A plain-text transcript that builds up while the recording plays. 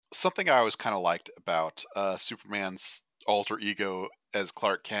Something I always kind of liked about Superman's alter ego as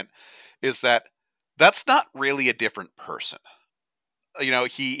Clark Kent is that that's not really a different person.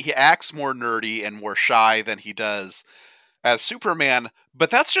 He acts more nerdy and more shy than he does as Superman, but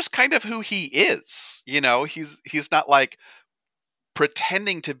that's just kind of who he is. He's not like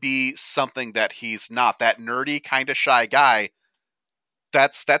pretending to be something that he's not. That nerdy kind of shy guy,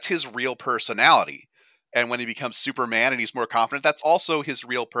 that's his real personality. And when he becomes Superman and he's more confident, that's also his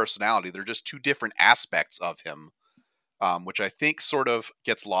real personality. They're just two different aspects of him, which I think sort of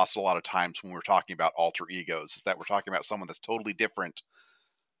gets lost a lot of times when we're talking about alter egos, is that we're talking about someone that's totally different,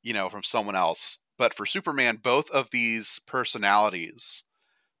 from someone else. But for Superman, both of these personalities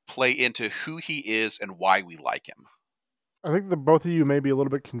play into who he is and why we like him. I think that both of you may be a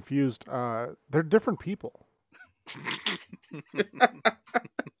little bit confused. They're different people.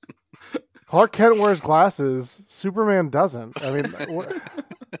 Clark Kent wears glasses. Superman doesn't. I mean,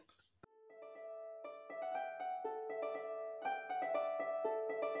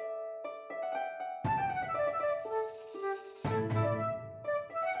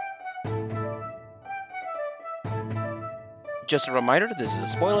 Just a reminder, this is a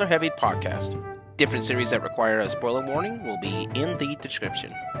spoiler-heavy podcast. Different series that require a spoiler warning will be in the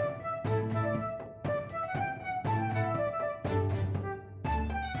description.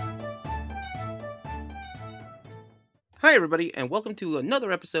 Hi everybody, and welcome to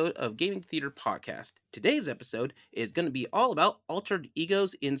another episode of Gaming Theater Podcast. Today's episode is going to be all about altered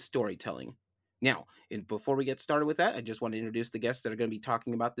egos in storytelling. Now, before we get started with that, I just want to introduce the guests that are going to be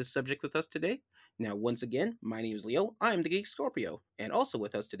talking about this subject with us today. Now, once again, my name is Leo. I am the Geek Scorpio, and also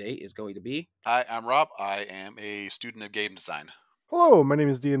with us today is going to be... Hi, I'm Rob. I am a student of game design. hello, my name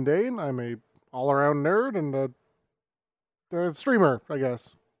is Dean Dane. I'm a all-around nerd and a streamer, I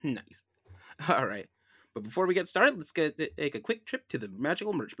guess. Nice. All right. But before we get started, let's take a quick trip to the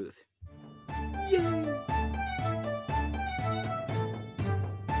magical merch booth. Yay!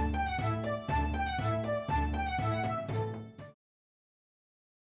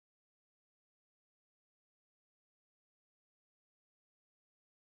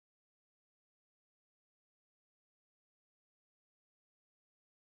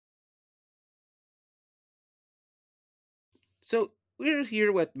 So we're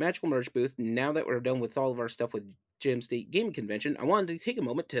here with Magical Merch Booth. Now that we're done with all of our stuff with Gem State Gaming Convention, I wanted to take a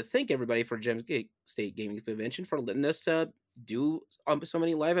moment to thank everybody for Gem State Gaming Convention for letting us do so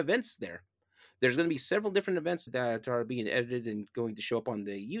many live events there. There's going to be several different events that are being edited and going to show up on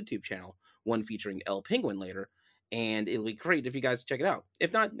the YouTube channel, one featuring El Penguin later, and it'll be great if you guys check it out.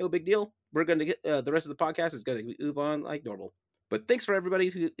 If not, no big deal. We're going to get the rest of the podcast is going to move on like normal. But thanks for everybody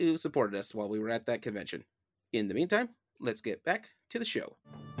who supported us while we were at that convention. In the meantime, let's get back to the show.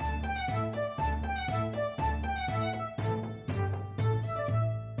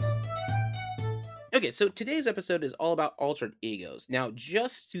 Okay, so today's episode is all about altered egos. Now,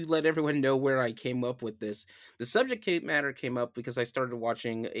 just to let everyone know where I came up with this, the subject matter came up because I started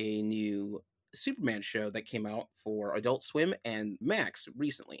watching a new Superman show that came out for Adult Swim and Max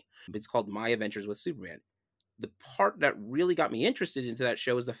recently. It's called My Adventures with Superman. The part that really got me interested into that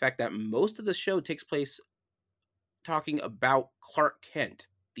show is the fact that most of the show takes place talking about Clark Kent,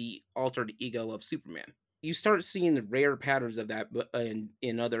 the altered ego of Superman. You start seeing the rare patterns of that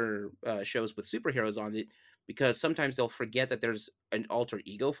in other shows with superheroes on it, because sometimes they'll forget that there's an alter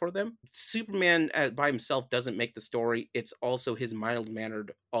ego for them. Superman by himself doesn't make the story. It's also his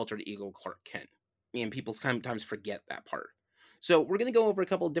mild-mannered altered ego, Clark Kent. And people sometimes forget that part. So we're going to go over a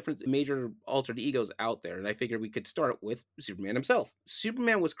couple of different major altered egos out there, and I figured we could start with Superman himself.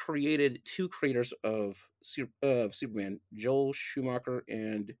 Superman was created, two creators of Superman, Joel Schumacher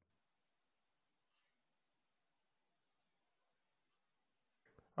and...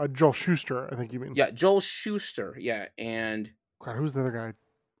 Joel Schuster, I think you mean. Yeah, Joel Schuster, yeah, and... God, who's the other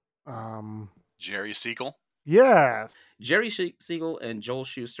guy? Jerry Siegel? Yes. Jerry Siegel and Joel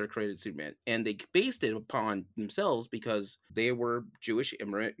Schuster created Superman, and they based it upon themselves because they were Jewish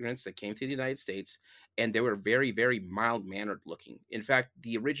immigrants that came to the United States, and they were very, very mild-mannered looking. In fact,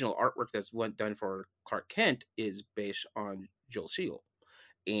 the original artwork that's done for Clark Kent is based on Joel Schuster,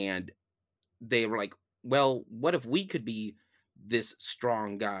 and they were like, well, what if we could be this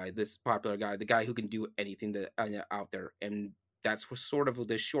strong guy, this popular guy, the guy who can do anything that out there? And that's sort of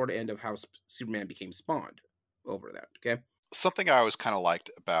the short end of how Superman became spawned over that. Okay. Something I always kind of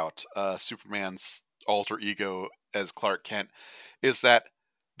liked about Superman's alter ego as Clark Kent is that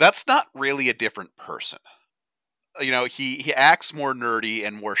that's not really a different person. He acts more nerdy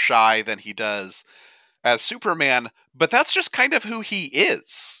and more shy than he does as Superman, but that's just kind of who he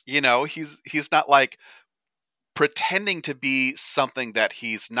is. He's not like pretending to be something that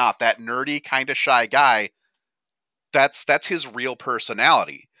he's not, that nerdy, kind of shy guy. That's his real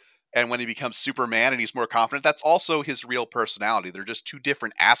personality. And when he becomes Superman and he's more confident, that's also his real personality. They're just two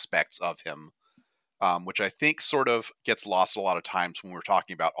different aspects of him, which I think sort of gets lost a lot of times when we're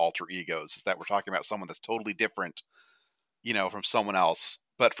talking about alter egos, is that we're talking about someone that's totally different, from someone else.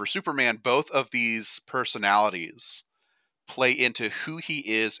 But for Superman, both of these personalities play into who he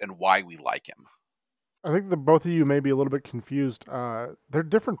is and why we like him. I think that both of you may be a little bit confused. They're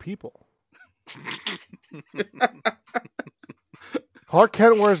different people. Clark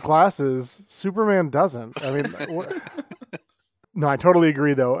Kent wears glasses. Superman doesn't. I mean, no, I totally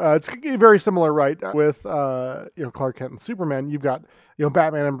agree, though. It's very similar, right? With Clark Kent and Superman, you've got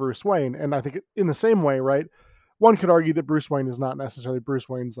Batman and Bruce Wayne, and I think in the same way, right? One could argue that Bruce Wayne is not necessarily Bruce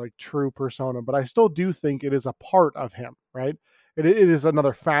Wayne's like true persona, but I still do think it is a part of him, right? It is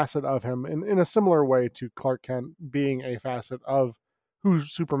another facet of him, in a similar way to Clark Kent being a facet of who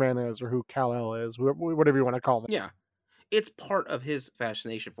Superman is or who Kal-El is, whatever you want to call them. Yeah. It's part of his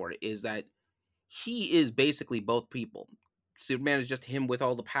fascination for it, is that he is basically both people. Superman is just him with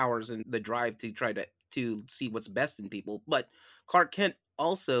all the powers and the drive to try to see what's best in people. But Clark Kent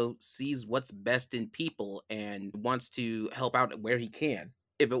also sees what's best in people and wants to help out where he can.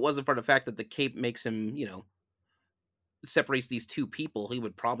 If it wasn't for the fact that the cape makes him, separates these two people, he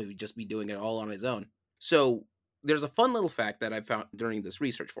would probably just be doing it all on his own. So there's a fun little fact that I found during this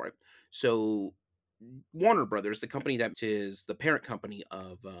research for it. So Warner Brothers, the company that is the parent company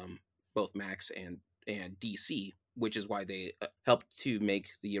of both Max and DC, which is why they helped to make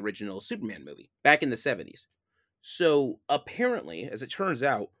the original Superman movie back in the 70s. So apparently, as it turns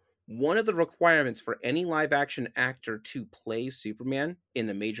out, one of the requirements for any live action actor to play Superman in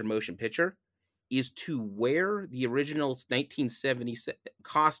a major motion picture is to wear the original 1970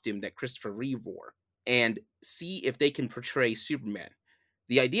 costume that Christopher Reeve wore and see if they can portray Superman.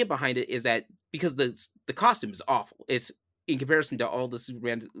 The idea behind it is that because the costume is awful, it's in comparison to all the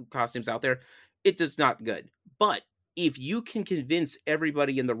Superman costumes out there, it is not good. But if you can convince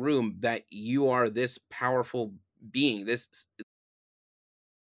everybody in the room that you are this powerful being, this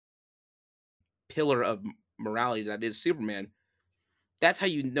pillar of morality that is Superman, that's how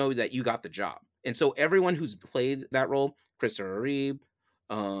you know that you got the job. And so everyone who's played that role, Christopher Reeve,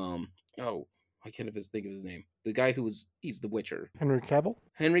 I can't even think of his name. The guy he's the Witcher. Henry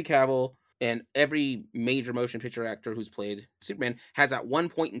Cavill, and every major motion picture actor who's played Superman has at one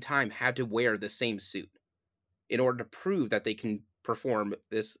point in time had to wear the same suit in order to prove that they can perform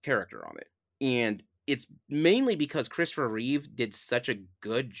this character on it. And it's mainly because Christopher Reeve did such a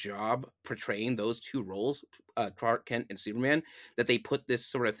good job portraying those two roles, Clark Kent and Superman, that they put this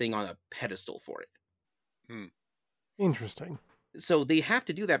sort of thing on a pedestal for it. Interesting. So they have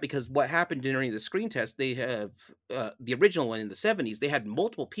to do that because what happened during the screen test, they have the original one in the 70s, they had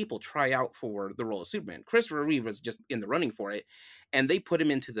multiple people try out for the role of Superman. Christopher Reeve was just in the running for it, and they put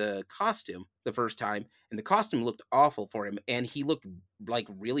him into the costume the first time, and the costume looked awful for him, and he looked like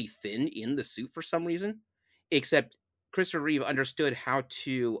really thin in the suit for some reason, except Christopher Reeve understood how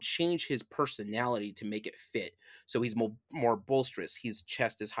to change his personality to make it fit. So he's more bolsterous. His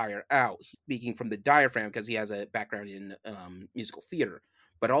chest is higher out. He's speaking from the diaphragm because he has a background in musical theater.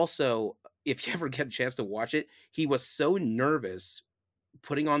 But also, if you ever get a chance to watch it, he was so nervous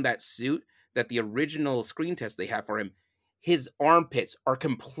putting on that suit that the original screen test they have for him, his armpits are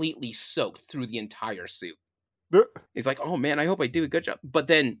completely soaked through the entire suit. He's like, oh man, I hope I do a good job. But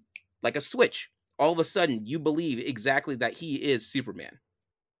then, like a switch, all of a sudden you believe exactly that he is Superman.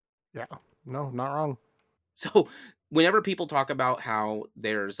 Yeah, no, not wrong. So whenever people talk about how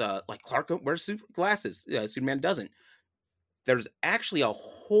there's like Clark wears glasses, Superman doesn't, there's actually a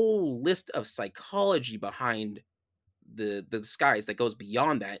whole list of psychology behind the disguise that goes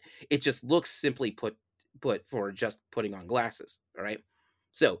beyond that. It just looks simply put for just putting on glasses. All right.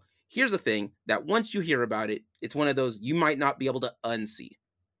 So here's the thing that once you hear about it, it's one of those you might not be able to unsee.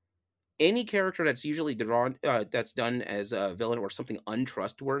 Any character that's usually drawn, that's done as a villain or something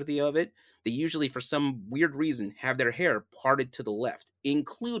untrustworthy of it, they usually, for some weird reason, have their hair parted to the left,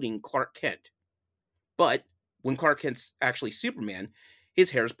 including Clark Kent. But when Clark Kent's actually Superman, his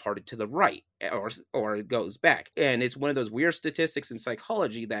hair is parted to the right, or it goes back. And it's one of those weird statistics in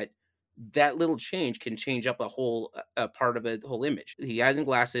psychology that little change can change up a whole part of a whole image. He has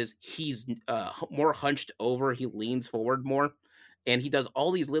glasses. He's more hunched over. He leans forward more. And he does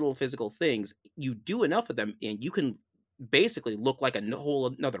all these little physical things. You do enough of them, and you can basically look like a whole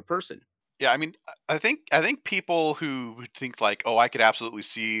another person. Yeah, I mean, I think people who think like, oh, I could absolutely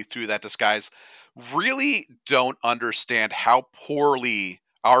see through that disguise, really don't understand how poorly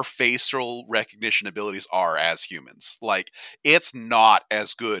our facial recognition abilities are as humans. Like, it's not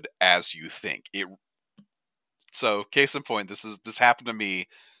as good as you think. So, case in point, this happened to me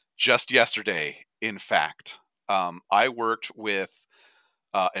just yesterday. In fact, I worked with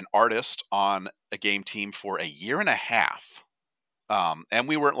an artist on a game team for a year and a half. And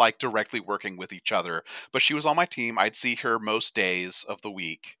we weren't like directly working with each other, but she was on my team. I'd see her most days of the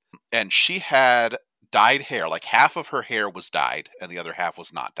week, and she had dyed hair. Like, half of her hair was dyed and the other half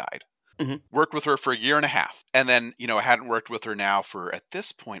was not dyed. Mhm. Worked with her for a year and a half. And then, I hadn't worked with her now for, at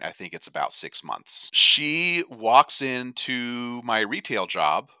this point, I think it's about 6 months. She walks into my retail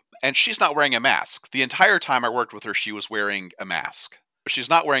job and she's not wearing a mask. The entire time I worked with her, she was wearing a mask. She's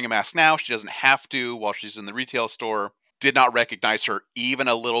not wearing a mask now. She doesn't have to while she's in the retail store. Did not recognize her even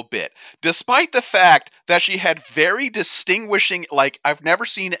a little bit, despite the fact that she had very distinguishing, like, I've never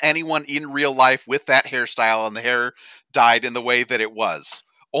seen anyone in real life with that hairstyle and the hair dyed in the way that it was.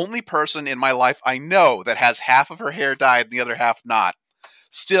 Only person in my life I know that has half of her hair dyed and the other half not.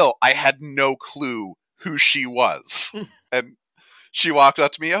 Still, I had no clue who she was. And she walked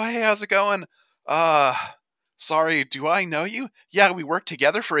up to me, "Oh, hey, how's it going? Sorry, do I know you? Yeah, we worked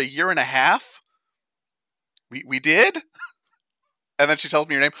together for a year and a half. We did?" And then she tells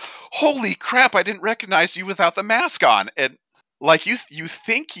me her name. Holy crap, I didn't recognize you without the mask on. And like, you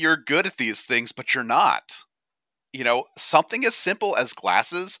think you're good at these things, but you're not. Something as simple as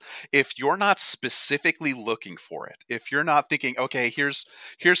glasses, if you're not specifically looking for it, if you're not thinking, okay, here's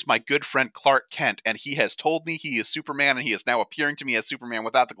my good friend Clark Kent, and he has told me he is Superman, and he is now appearing to me as Superman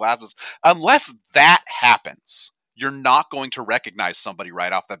without the glasses, unless that happens, you're not going to recognize somebody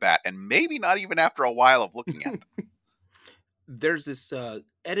right off the bat, and maybe not even after a while of looking at them. There's this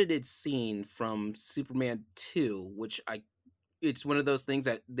edited scene from Superman 2, which it's one of those things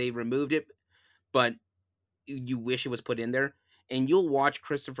that they removed it, but you wish it was put in there. And you'll watch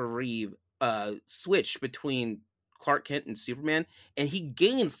Christopher Reeve switch between Clark Kent and Superman, and he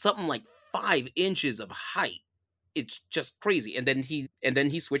gains something like 5 inches of height. It's just crazy. And then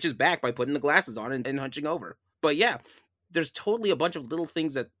he switches back by putting the glasses on and hunching over. But yeah, there's totally a bunch of little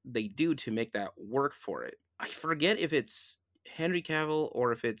things that they do to make that work for it. I forget if it's Henry Cavill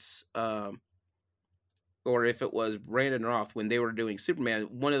or if it was Brandon Roth when they were doing Superman.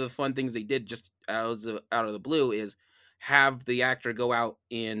 One of the fun things they did just out of the blue is have the actor go out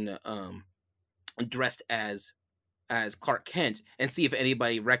in dressed as Clark Kent and see if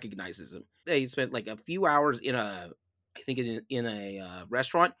anybody recognizes him. They spent like a few hours in a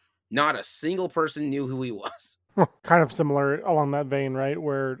restaurant. Not a single person knew who he was. Kind of similar along that vein, right?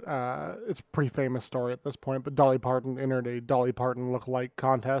 Where it's a pretty famous story at this point, but Dolly Parton entered a Dolly Parton lookalike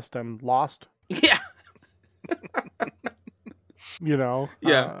contest and lost. Yeah.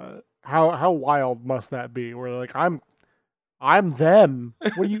 Yeah. How wild must that be? Where like I'm them.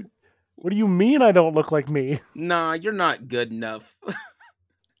 What do you mean I don't look like me? Nah, you're not good enough.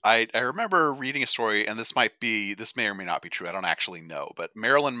 I remember reading a story, and this may or may not be true. I don't actually know, but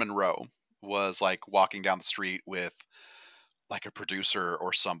Marilyn Monroe was like walking down the street with like a producer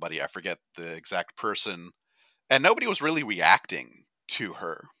or somebody. I forget the exact person, and nobody was really reacting to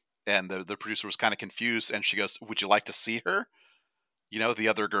her. And the producer was kind of confused, and she goes, "Would you like to see her? The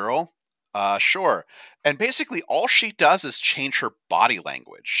other girl?" Sure. And basically all she does is change her body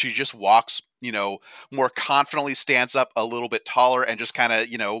language. She just walks, more confidently, stands up a little bit taller, and just kind of,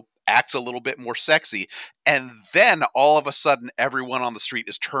 acts a little bit more sexy. And then all of a sudden, everyone on the street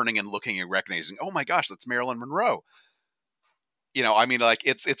is turning and looking and recognizing, oh my gosh, that's Marilyn Monroe. Like,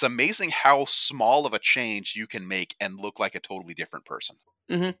 it's amazing how small of a change you can make and look like a totally different person.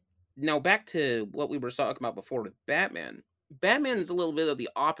 Mm-hmm. Now back to what we were talking about before with Batman. Batman is a little bit of the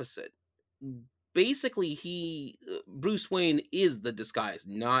opposite. Basically, Bruce Wayne is the disguise,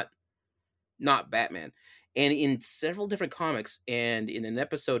 not Batman. And in several different comics and in an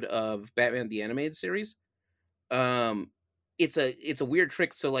episode of Batman the Animated Series, it's a weird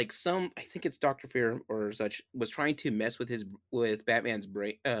trick. So like I think it's Dr. Fear or such was trying to mess with Batman's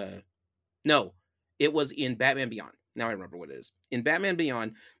brain. No, it was in Batman Beyond. Now I remember what it is. In Batman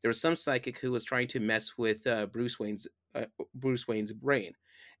Beyond, there was some psychic who was trying to mess with Bruce Wayne's brain,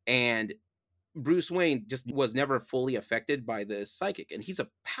 and Bruce Wayne just was never fully affected by the psychic, and he's a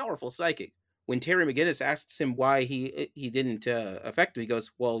powerful psychic. When Terry McGinnis asks him why he didn't affect him, he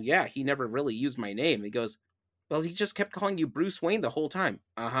goes, "Well, yeah, he never really used my name." He goes, "Well, he just kept calling you Bruce Wayne the whole time."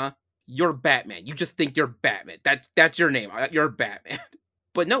 Uh-huh. You're Batman. You just think you're Batman. That's your name. You're Batman.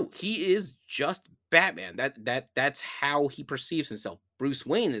 But no, he is just Batman. That's how he perceives himself. Bruce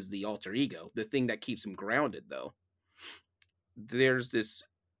Wayne is the alter ego, the thing that keeps him grounded, though. There's this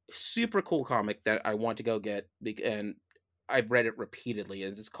super cool comic that I want to go get, and I've read it repeatedly,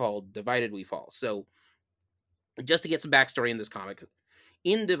 and it's called Divided We Fall. So just to get some backstory in this comic,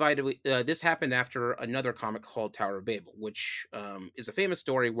 this happened after another comic called Tower of Babel, which is a famous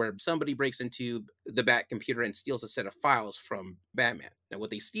story where somebody breaks into the Bat computer and steals a set of files from Batman. Now, what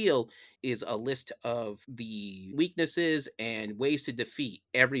they steal is a list of the weaknesses and ways to defeat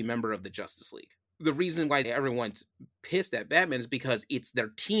every member of the Justice League. The reason why everyone's pissed at Batman is because it's their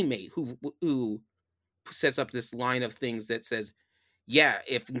teammate who sets up this line of things that says, yeah,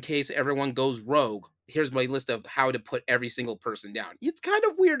 if in case everyone goes rogue, here's my list of how to put every single person down. It's kind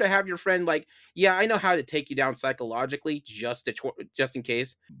of weird to have your friend like, yeah, I know how to take you down psychologically just in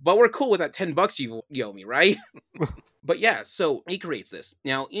case, but we're cool with that $10 you owe me, right? But yeah, so he creates this.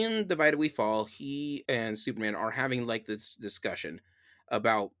 Now in Divided We Fall, he and Superman are having like this discussion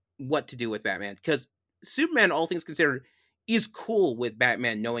about what to do with Batman, because Superman, all things considered, is cool with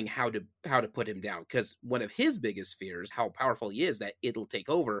Batman knowing how to put him down, because one of his biggest fears, how powerful he is, that it'll take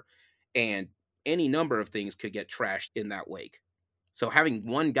over and any number of things could get trashed in that wake. So having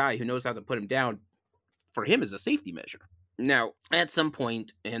one guy who knows how to put him down for him is a safety measure. Now, at some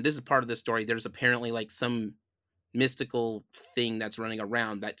point, and this is part of the story, there's apparently like some mystical thing that's running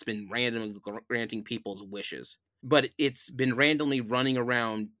around that's been randomly granting people's wishes. But it's been randomly running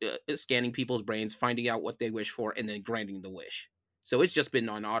around, scanning people's brains, finding out what they wish for, and then granting the wish. So it's just been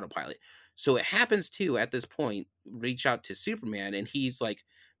on autopilot. So it happens to, at this point, reach out to Superman, and he's like,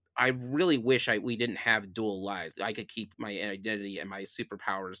 I really wish we didn't have dual lives. I could keep my identity and my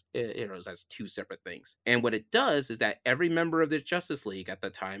superpowers heroes as two separate things. And what it does is that every member of the Justice League at the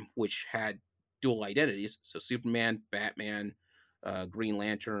time, which had dual identities, so Superman, Batman, Green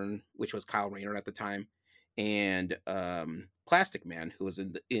Lantern, which was Kyle Rayner at the time, and Plastic Man, who was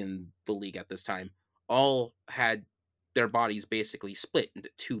in the league at this time, all had their bodies basically split into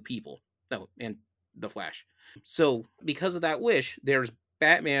two people. Oh, and the Flash. So because of that wish, there's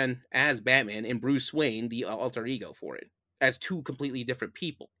Batman as Batman and Bruce Wayne, the alter ego for it, as two completely different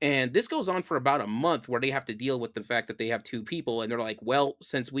people. And this goes on for about a month, where they have to deal with the fact that they have two people, and they're like, well,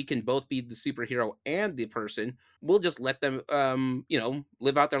 since we can both be the superhero and the person, we'll just let them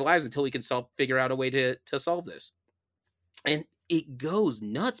live out their lives until we can figure out a way to solve this. And it goes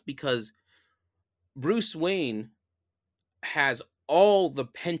nuts because Bruce Wayne has all the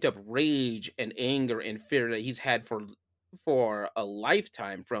pent-up rage and anger and fear that he's had for a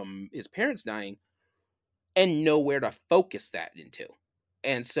lifetime from his parents dying, and nowhere to focus that into.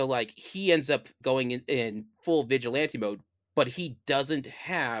 And so like he ends up going in full vigilante mode, but he doesn't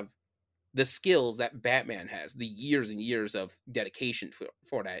have the skills that Batman has, the years and years of dedication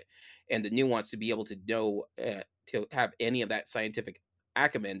for that, and the nuance to be able to know, to have any of that scientific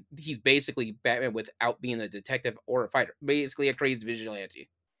acumen. He's basically Batman without being a detective or a fighter, basically a crazed vigilante.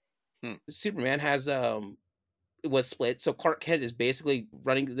 Superman was split, so Clark Kent is basically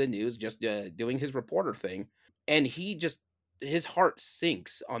running the news, just doing his reporter thing, and his heart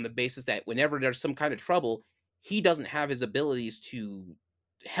sinks on the basis that whenever there's some kind of trouble, he doesn't have his abilities to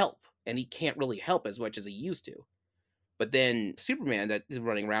help, and he can't really help as much as he used to. But then Superman, that is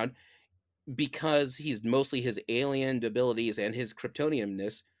running around, because he's mostly his alien abilities and his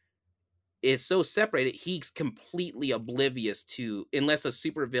Kryptonianness is so separated, he's completely oblivious to, unless a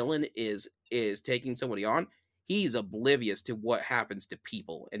supervillain is taking somebody on, he's oblivious to what happens to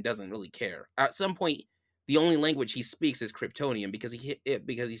people and doesn't really care. At some point, the only language he speaks is Kryptonian because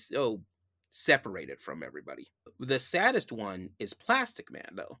he's so separated from everybody. The saddest one is Plastic Man,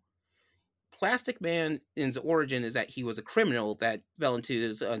 though. Plastic Man's origin is that he was a criminal that fell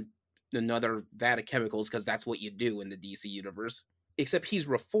into another vat of chemicals, because that's what you do in the DC universe. Except he's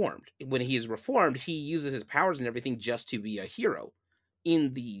reformed. When he is reformed, he uses his powers and everything just to be a hero.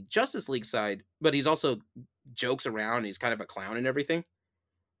 In the Justice League side, but he's also jokes around, he's kind of a clown and everything.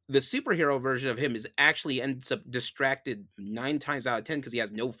 The superhero version of him actually ends up distracted 9 times out of 10 because he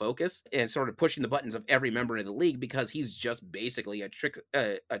has no focus and sort of pushing the buttons of every member of the league, because he's just basically a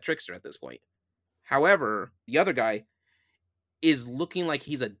trickster at this point. However, the other guy is looking like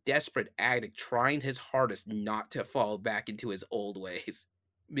he's a desperate addict trying his hardest not to fall back into his old ways.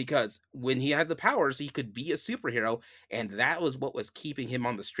 Because when he had the powers, he could be a superhero, and that was what was keeping him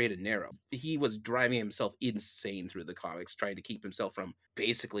on the straight and narrow. He was driving himself insane through the comics, trying to keep himself from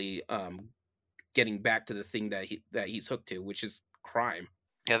basically getting back to the thing that he's hooked to, which is crime.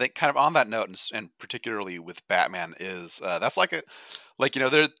 Yeah, I think kind of on that note, and particularly with Batman, is that's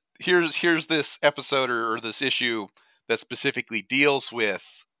here's this episode or this issue that specifically deals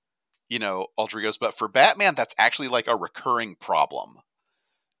with, alter egos, but for Batman, that's actually like a recurring problem,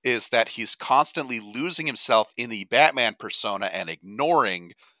 is that he's constantly losing himself in the Batman persona and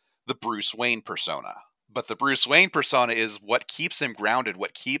ignoring the Bruce Wayne persona. But the Bruce Wayne persona is what keeps him grounded,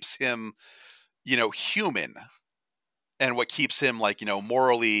 what keeps him, human, and what keeps him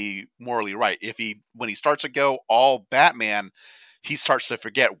morally right. When he starts to go all Batman, he starts to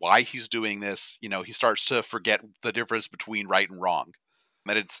forget why he's doing this. He starts to forget the difference between right and wrong.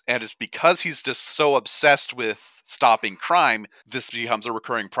 And it's because he's just so obsessed with stopping crime, this becomes a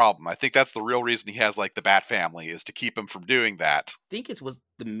recurring problem. I think that's the real reason he has the Bat Family, is to keep him from doing that. I think it was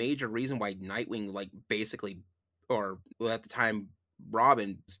the major reason why Nightwing basically, or at the time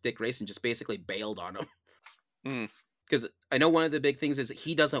Robin, Dick Grayson, just basically bailed on him. Because I know one of the big things is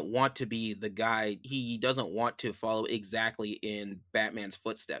he doesn't want to be the guy. He doesn't want to follow exactly in Batman's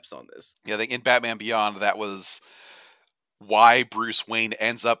footsteps on this. Yeah, I think in Batman Beyond, that was why Bruce Wayne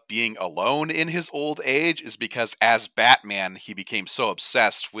ends up being alone in his old age, is because as Batman, he became so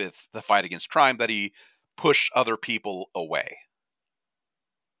obsessed with the fight against crime that he pushed other people away.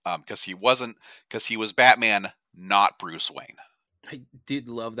 Because he was Batman, not Bruce Wayne. I did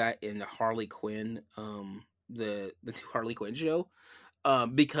love that in Harley Quinn, the new Harley Quinn show,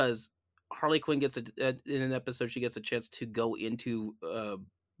 because Harley Quinn gets in an episode, she gets a chance to go into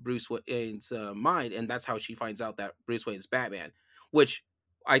Bruce Wayne's mind, and that's how she finds out that Bruce Wayne is Batman, which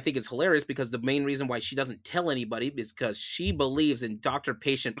I think is hilarious, because the main reason why she doesn't tell anybody is because she believes in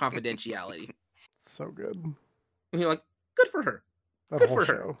doctor-patient confidentiality. So good. And you're like, good for her. That Good whole for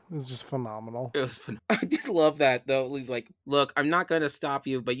her. show is just phenomenal. It was fun. I did love that, though. He's like, look, I'm not going to stop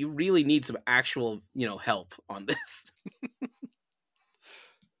you, but you really need some actual, help on this.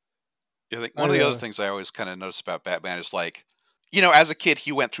 I think one of the other things I always kind of notice about Batman is as a kid,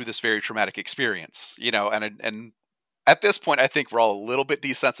 he went through this very traumatic experience, and at this point, I think we're all a little bit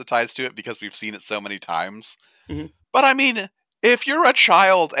desensitized to it because we've seen it so many times. Mm-hmm. But I mean, if you're a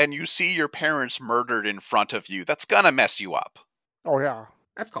child and you see your parents murdered in front of you, that's gonna mess you up. Oh, yeah.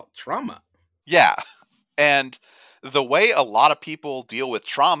 That's called trauma. Yeah. And the way a lot of people deal with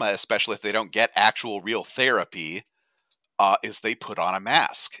trauma, especially if they don't get actual real therapy, is they put on a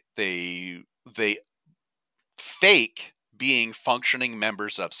mask. They fake being functioning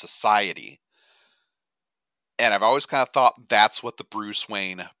members of society. And I've always kind of thought that's what the Bruce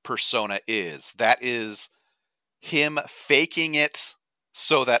Wayne persona is. That is him faking it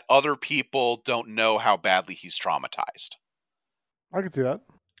so that other people don't know how badly he's traumatized. I could see that.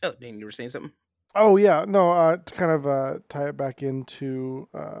 Oh, Dane, you were saying something? Oh, yeah. No, to kind of tie it back into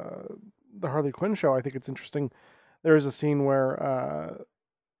the Harley Quinn show, I think it's interesting. There is a scene where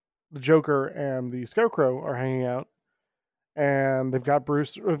the Joker and the Scarecrow are hanging out, and they've got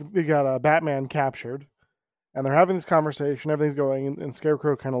Batman captured, and they're having this conversation. Everything's going, and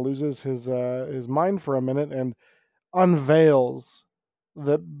Scarecrow kind of loses his mind for a minute and unveils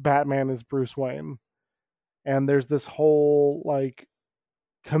that Batman is Bruce Wayne. And there's this whole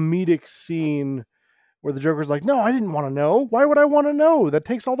comedic scene where the Joker's like, "No, I didn't want to know. Why would I want to know? That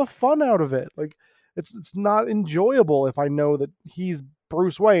takes all the fun out of it. It's not enjoyable if I know that he's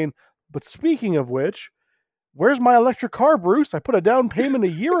Bruce Wayne." But speaking of which, where's my electric car, Bruce? I put a down payment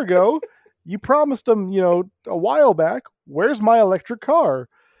a year ago. You promised him, a while back. Where's my electric car?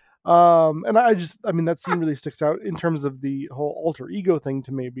 And that scene really sticks out in terms of the whole alter ego thing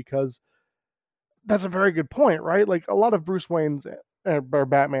to me, because that's a very good point, right? A lot of Bruce Wayne's or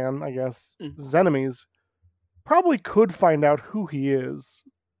Batman, I guess, his enemies probably could find out who he is,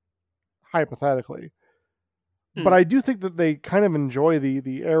 hypothetically. But I do think that they kind of enjoy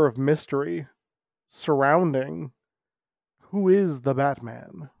the air of mystery surrounding who is the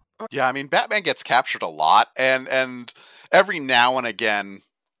Batman. Yeah, I mean, Batman gets captured a lot, and every now and again,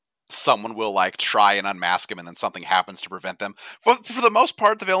 someone will try and unmask him, and then something happens to prevent them. For the most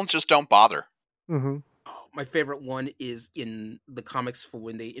part, the villains just don't bother. Mm-hmm. Oh, my favorite one is in the comics for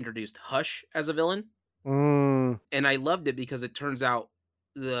when they introduced Hush as a villain. And I loved it because it turns out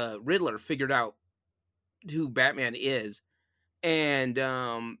the Riddler figured out who Batman is, and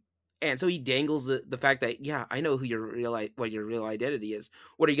so he dangles the fact that, yeah, I know who what your real identity is.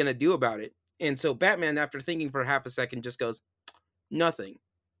 What are you gonna do about it? And so Batman, after thinking for half a second, just goes, nothing.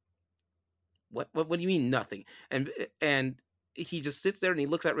 What do you mean nothing? And he just sits there and he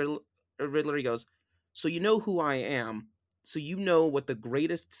looks at Riddler. He goes, so you know who I am. So you know what the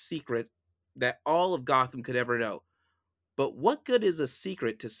greatest secret that all of Gotham could ever know. But what good is a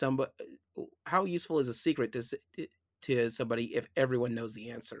secret to somebody? How useful is a secret to somebody if everyone knows the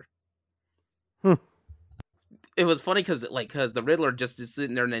answer? It was funny because the Riddler just is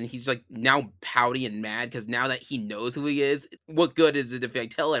sitting there, and then he's now pouty and mad because now that he knows who he is, what good is it if I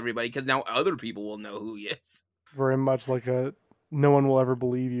tell everybody? Because now other people will know who he is. Very much like a no one will ever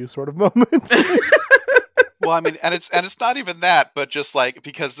believe you sort of moment. Well, Well, I mean, and it's not even that, but just like,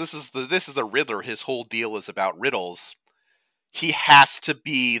 because this is the Riddler. His whole deal is about riddles. He has to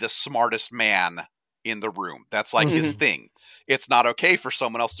be the smartest man in the room. That's like his thing. It's not okay for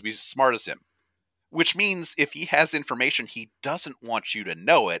someone else to be as smart as him. Which means if he has information, he doesn't want you to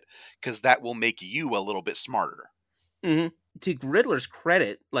know it, because that will make you a little bit smarter. Mm-hmm. To Riddler's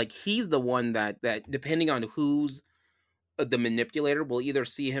credit, like, he's the one that depending on who's the manipulator, will either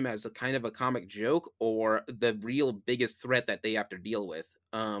see him as a kind of a comic joke or the real biggest threat that they have to deal with.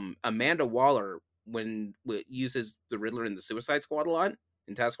 Amanda Waller, when uses the Riddler in the Suicide Squad a lot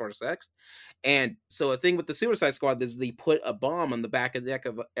in Task Force X. And so a thing with the Suicide Squad is they put a bomb on the back of the deck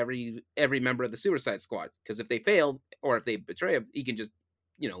of every member of the Suicide Squad, because if they fail or if they betray him, he can just,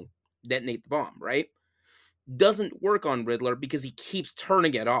 detonate the bomb, right? Doesn't work on Riddler because he keeps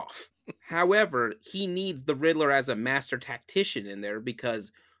turning it off. However, he needs the Riddler as a master tactician in there,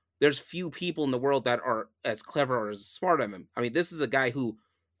 because there's few people in the world that are as clever or as smart as him. I mean, this is a guy who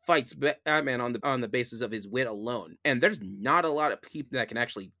fights Batman on the basis of his wit alone, and there's not a lot of people that can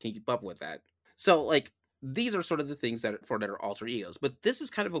actually keep up with that. So, like, these are sort of the things that are alter egos, but this is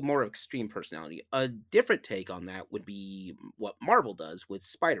kind of a more extreme personality. A different take on that would be what Marvel does with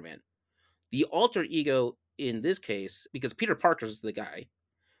Spider-Man. The alter ego in this case, because Peter Parker's the guy,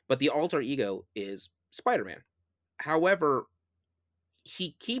 but the alter ego is Spider-Man. However,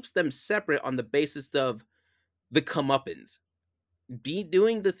 he keeps them separate on the basis of the comeuppance.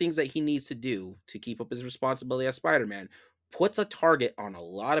 Doing the things that he needs to do to keep up his responsibility as Spider-Man puts a target on a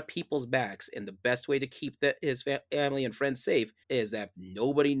lot of people's backs, and the best way to keep his family and friends safe is that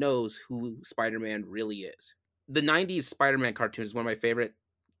nobody knows who Spider-Man really is. The 90s Spider-Man cartoon is one of my favorite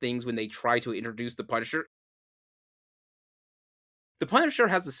things when they try to introduce the Punisher. The Punisher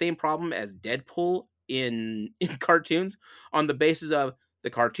has the same problem as Deadpool in cartoons, on the basis of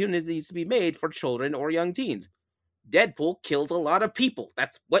the cartoon needs to be made for children or young teens. Deadpool kills a lot of people.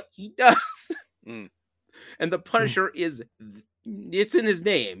 That's what he does. And the Punisher it's in his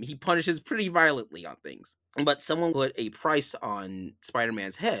name. He punishes pretty violently on things. But someone put a price on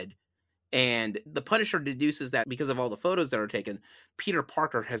Spider-Man's head, and the Punisher deduces that because of all the photos that are taken, Peter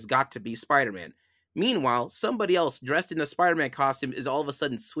Parker has got to be Spider-Man. Meanwhile, somebody else dressed in a Spider-Man costume is all of a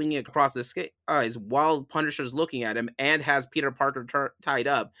sudden swinging across the skies while Punisher's looking at him and has Peter Parker tied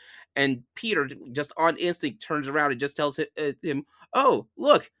up. And Peter, just on instinct, turns around and just tells him, "Oh,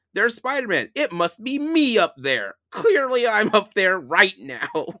 look, there's Spider-Man. It must be me up there. Clearly, I'm up there right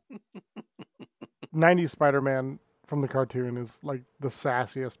now." 90s Spider-Man from the cartoon is like the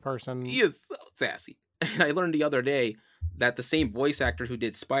sassiest person. He is so sassy. And I learned the other day that the same voice actor who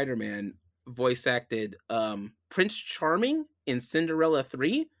did Spider-Man voice acted Prince Charming in Cinderella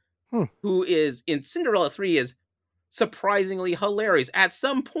 3, who is in Cinderella 3 is surprisingly hilarious. At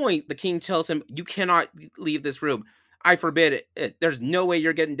some point, the king tells him, "You cannot leave this room. I forbid it. There's no way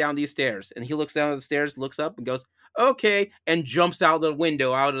you're getting down these stairs." And he looks down the stairs, looks up, and goes, "Okay," and jumps out the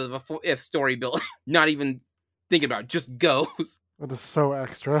window out of the 5th story building. Not even thinking about it, just goes. That is so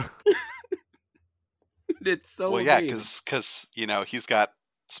extra. It's so well, yeah, amazing. because he's got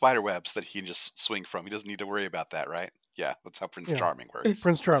spider webs that he can just swing from. He doesn't need to worry about that, right? Yeah, that's how Prince Charming works.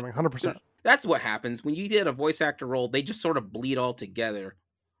 Prince Charming, 100%. That's what happens when you did a voice actor role. They just sort of bleed all together.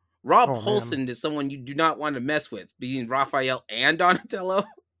 Rob Paulson is someone you do not want to mess with, being Raphael and Donatello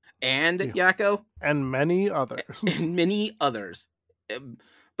and Yakko. And many others. And many others.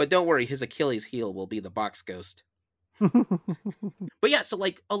 But don't worry, his Achilles heel will be the Box Ghost. But yeah, so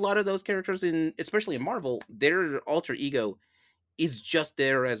like a lot of those characters, especially in Marvel, their alter ego is just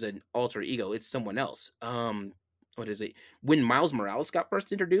there as an alter ego. It's someone else. What is it? When Miles Morales got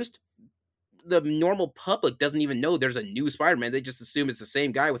first introduced, the normal public doesn't even know there's a new Spider-Man. They just assume it's the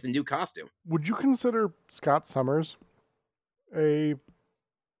same guy with a new costume. Would you consider Scott Summers a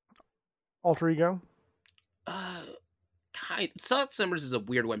alter ego? Scott Summers is a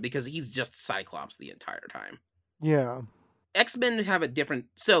weird one because he's just Cyclops the entire time. Yeah. X-Men have a different...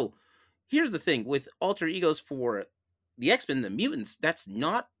 So, here's the thing. With alter egos for the X-Men, the mutants, that's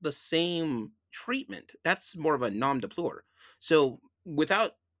not the same treatment. That's more of a nom de plume. So,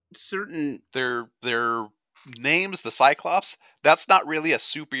 without certain... Their names, the Cyclops, that's not really a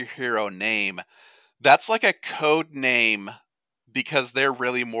superhero name. That's like a code name because they're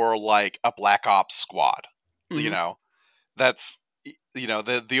really more like a Black Ops squad. Mm-hmm. That's,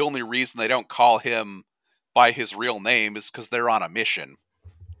 the only reason they don't call him by his real name is because they're on a mission.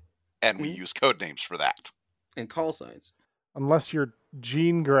 And we use code names for that. And call signs. Unless you're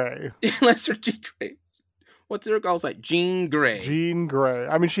Jean Grey. Unless you're Jean Grey. What's their call sign? Jean Grey. Jean Grey.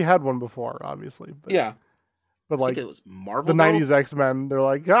 I mean, she had one before, obviously. But, yeah. But like, it was Marvel the 90s X-Men, they're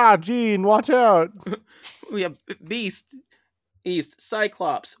like, Jean, watch out. We have Beast,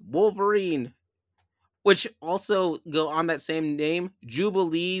 Cyclops, Wolverine, which also go on that same name.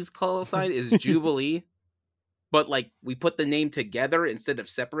 Jubilee's call sign is Jubilee, but like we put the name together instead of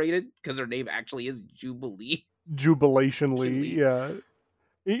separated because her name actually is Jubilee. Jubilationly, yeah.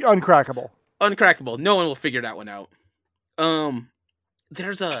 Uncrackable. Uncrackable. No one will figure that one out.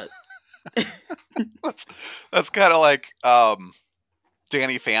 There's a that's kind of like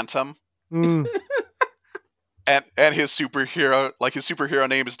Danny Phantom. Mm. And his superhero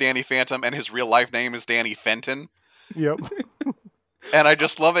name is Danny Phantom, and his real life name is Danny Fenton. Yep. And I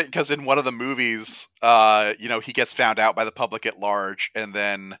just love it because in one of the movies, he gets found out by the public at large, and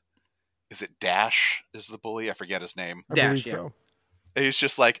then is it Dash is the bully? I forget his name. Dash, yeah. So. And he's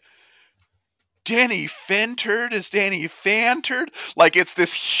just like, Danny Fenturd is Danny Fantard? Like, it's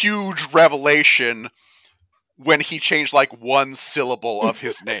this huge revelation when he changed like one syllable of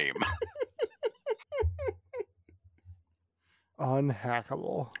his name.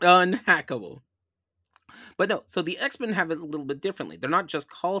 Unhackable. But no, so the X-Men have it a little bit differently. They're not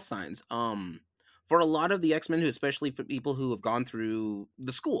just call signs. For a lot of the X-Men, especially for people who have gone through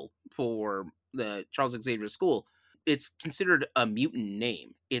the school for the Charles Xavier School, it's considered a mutant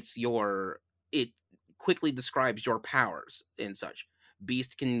name. It quickly describes your powers and such.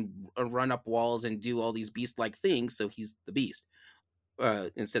 Beast can run up walls and do all these beast-like things, so he's the Beast.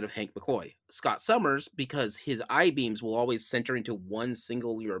 Instead of Hank McCoy. Scott Summers, because his eye beams will always center into one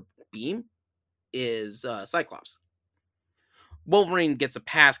singular beam, is Cyclops. Wolverine gets a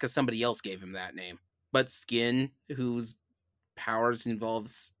pass because somebody else gave him that name. But Skin, whose powers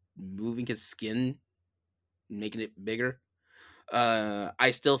involves moving his skin, making it bigger.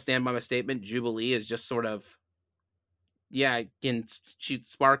 I still stand by my statement. Jubilee is just sort of, yeah, I can shoot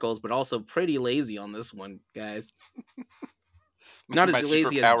sparkles, but also pretty lazy on this one, guys. Not as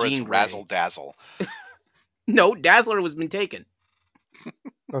lazy as Jean Grey. Razzle Dazzle. No, Dazzler has been taken.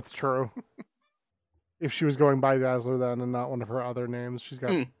 That's true. If she was going by Dazzler then and not one of her other names, she's got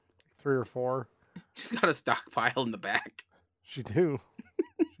 3 or 4. She's got a stockpile in the back. She do.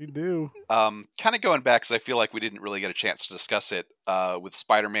 She do. Kind of going back, because I feel like we didn't really get a chance to discuss it with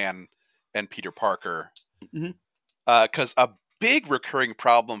Spider-Man and Peter Parker. Because a big recurring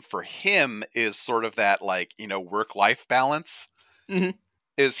problem for him is sort of that, like, work-life balance.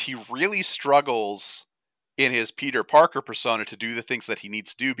 Is he really struggles in his Peter Parker persona to do the things that he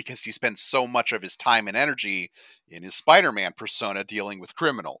needs to do because he spends so much of his time and energy in his Spider-Man persona dealing with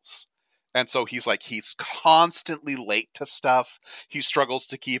criminals. And so he's constantly late to stuff. He struggles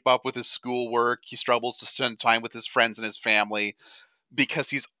to keep up with his schoolwork. He struggles to spend time with his friends and his family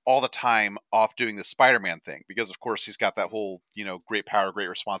because he's all the time off doing the Spider-Man thing. Because, of course, he's got that whole, great power, great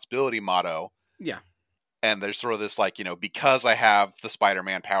responsibility motto. Yeah. And there's sort of this, because I have the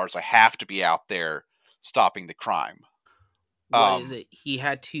Spider-Man powers, I have to be out there stopping the crime. What is it? He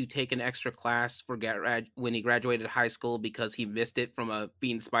had to take an extra class for when he graduated high school because he missed it from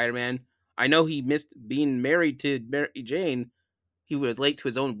being Spider-Man. I know he missed being married to Mary Jane. He was late to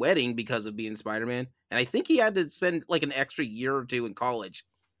his own wedding because of being Spider-Man. And I think he had to spend like an extra year or 2 in college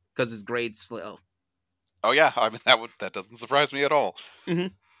because his grades fell. Oh, yeah. I mean, that doesn't surprise me at all.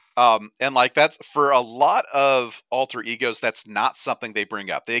 And that's for a lot of alter egos, that's not something they bring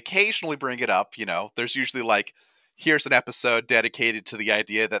up. They occasionally bring it up, there's usually here's an episode dedicated to the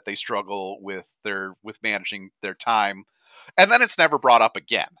idea that they struggle with managing their time. And then it's never brought up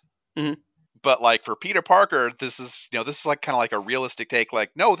again. But for Peter Parker, this is kind of like a realistic take.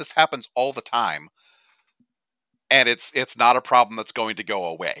 No, this happens all the time. And it's not a problem that's going to go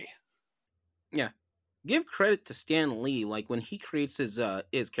away. Yeah. Give credit to Stan Lee. When he creates his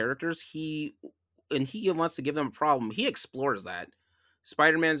characters, he wants to give them a problem. He explores that.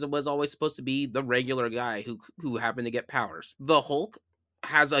 Spider-Man was always supposed to be the regular guy who happened to get powers. The Hulk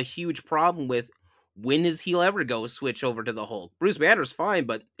has a huge problem with when is he ever go switch over to the Hulk. Bruce Banner's fine,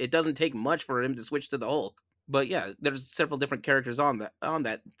 but it doesn't take much for him to switch to the Hulk. But yeah, there's several different characters on that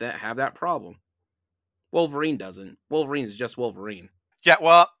have that problem. Wolverine doesn't. Wolverine is just Wolverine. Yeah,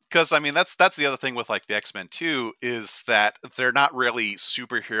 well, because I mean that's the other thing with the X-Men too, is that they're not really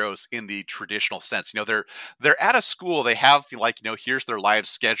superheroes in the traditional sense. They're at a school, they have here's their lives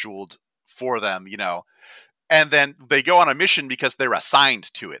scheduled for them, and then they go on a mission because they're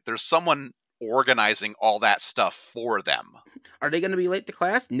assigned to it. There's someone organizing all that stuff for them. Are they going to be late to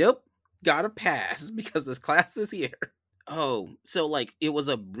class? Nope. Gotta pass because this class is here. Oh, so it was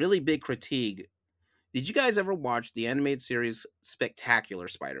a really big critique. Did you guys ever watch the animated series Spectacular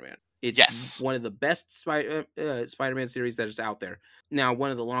Spider-Man? It's one of the best Spider-Man series that is out there. Now,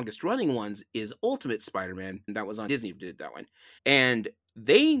 one of the longest running ones is Ultimate Spider-Man. That was on Disney, did that one. And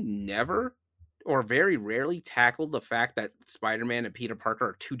they never or very rarely tackle the fact that Spider-Man and Peter Parker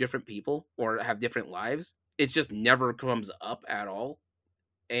are two different people or have different lives. It just never comes up at all.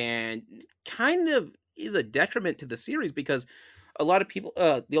 And kind of is a detriment to the series because a lot of people,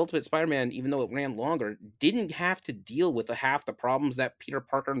 the Ultimate Spider-Man, even though it ran longer, didn't have to deal with half the problems that Peter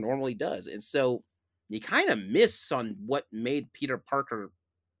Parker normally does. And so you kind of miss on what made Peter Parker,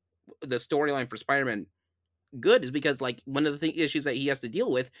 the storyline for Spider-Man, good, is because like one of the issues that he has to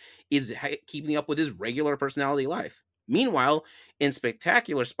deal with is keeping up with his regular personality life. Meanwhile, in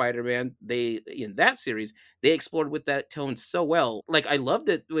Spectacular Spider-Man, in that series, they explored with that tone so well. Like I loved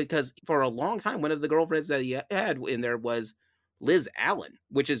it because for a long time, one of the girlfriends that he had in there was Liz Allen,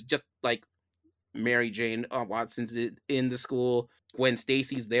 which is just like Mary Jane Watson's in the school. Gwen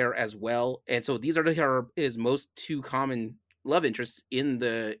Stacy's there as well, and so these are his most two common love interests in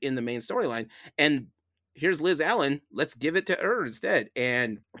the main storyline. And here's Liz Allen. Let's give it to her instead.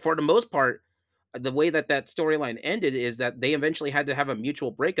 And for the most part, the way that storyline ended is that they eventually had to have a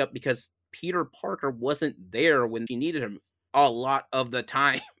mutual breakup because Peter Parker wasn't there when she needed him a lot of the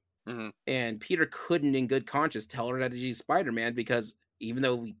time. Mm-hmm. And Peter couldn't in good conscience tell her that he's Spider-Man because even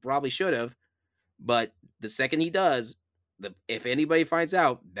though he probably should have, but the second he does, if anybody finds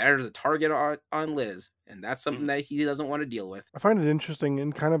out, there's a target on Liz, and that's something that he doesn't want to deal with. I find it interesting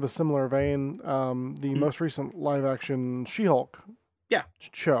in kind of a similar vein. The most recent live-action She-Hulk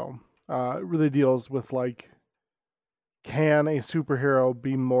show really deals with like, can a superhero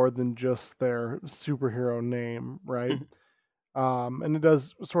be more than just their superhero name, right? And it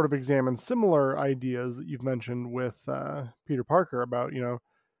does sort of examine similar ideas that you've mentioned with Peter Parker about,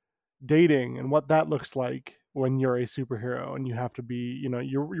 dating and what that looks like when you're a superhero and you have to be,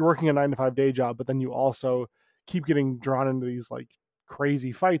 you're working a 9-to-5 day job, but then you also keep getting drawn into these like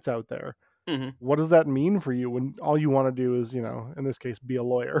crazy fights out there. Mm-hmm. What does that mean for you when all you want to do is, in this case, be a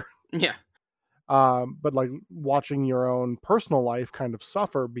lawyer? Yeah. But like watching your own personal life kind of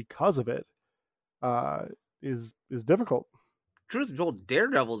suffer because of it is difficult. Truth be told,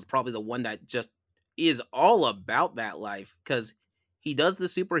 Daredevil is probably the one that just is all about that life because he does the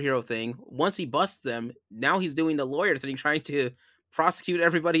superhero thing. Once he busts them, now he's doing the lawyer thing, trying to prosecute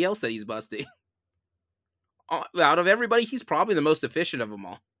everybody else that he's busting. Out of everybody, he's probably the most efficient of them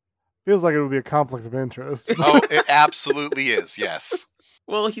all. Feels like it would be a conflict of interest. Oh, it absolutely is, yes.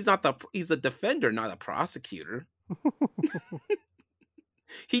 Well, he's a defender, not a prosecutor.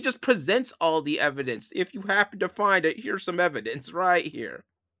 He just presents all the evidence. If you happen to find it, here's some evidence right here.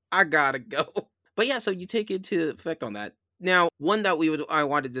 I gotta go. But yeah, so you take into effect on that. Now, one that I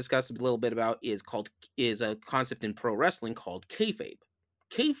want to discuss a little bit about is a concept in pro wrestling called kayfabe.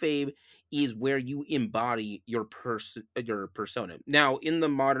 Kayfabe is where you embody your persona. Now, in the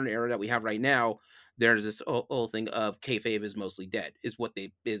modern era that we have right now, there's this whole thing of kayfabe is mostly dead. Is what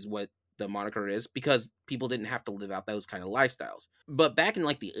the moniker is, because people didn't have to live out those kind of lifestyles. But back in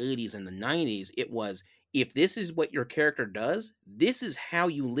like the 80s and the 90s, it was, if this is what your character does, this is how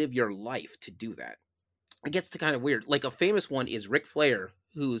you live your life to do that. It gets to kind of weird. Like a famous one is Ric Flair,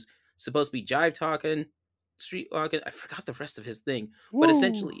 who's supposed to be jive talking, street walking. I forgot the rest of his thing. Woo! But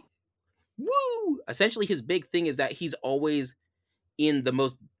essentially his big thing is that he's always in the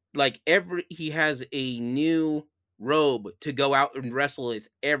most, like, he has a new robe to go out and wrestle with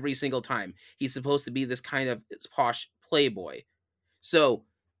every single time. He's supposed to be this kind of posh playboy. So,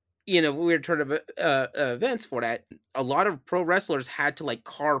 in a weird turn of events for that, a lot of pro wrestlers had to like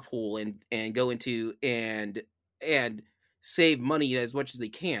carpool and go into and save money as much as they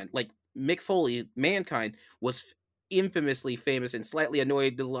can. Like Mick Foley, Mankind, was infamously famous and slightly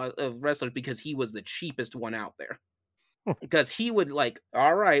annoyed a lot of wrestlers because he was the cheapest one out there. Because he would like,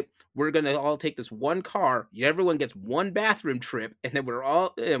 all right, we're gonna all take this one car. Everyone gets one bathroom trip, and then we're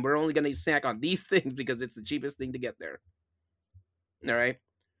only gonna snack on these things because it's the cheapest thing to get there. All right.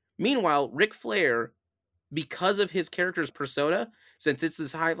 Meanwhile, Ric Flair, because of his character's persona, since it's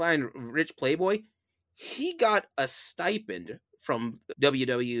this high-line rich playboy, he got a stipend from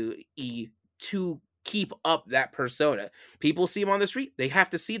WWE to keep up that persona. People see him on the street, they have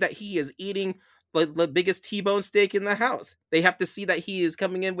to see that he is eating the biggest T-bone steak in the house. They have to see that he is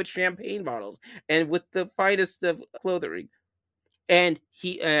coming in with champagne bottles and with the finest of clothing. And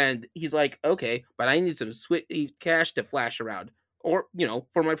he's like, okay, but I need some sweet cash to flash around, or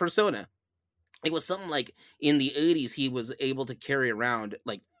for my persona. It was something like in the 80s, he was able to carry around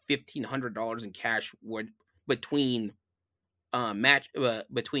like $1,500 in cash between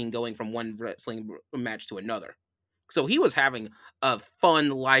between going from one wrestling match to another. So he was having a fun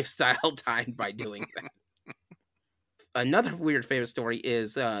lifestyle time by doing that. Another weird famous story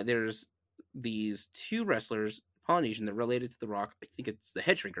is there's these two wrestlers, Polynesian. They're related to the Rock. I think it's the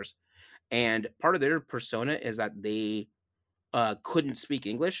Head Shrinkers. And part of their persona is that they couldn't speak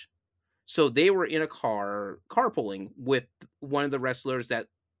English. So they were in a carpooling with one of the wrestlers that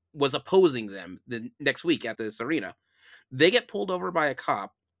was opposing them the next week at this arena. They get pulled over by a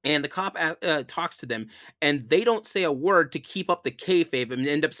cop, and the cop talks to them, and they don't say a word to keep up the kayfabe and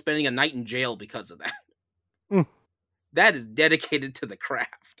end up spending a night in jail because of that. Mm. That is dedicated to the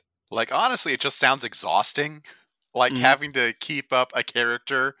craft. Like, honestly, it just sounds exhausting. Like, having to keep up a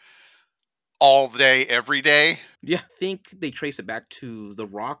character all day, every day. Yeah, I think they trace it back to The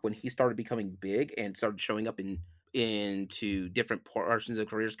Rock when he started becoming big and started showing up into different portions of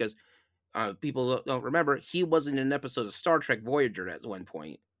careers, because people don't remember, he was in an episode of Star Trek Voyager at one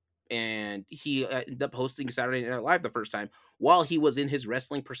point, and he ended up hosting Saturday Night Live the first time while he was in his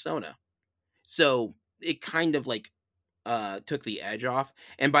wrestling persona. So it kind of like took the edge off.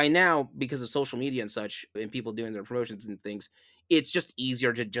 And by now, because of social media and such, and people doing their promotions and things, it's just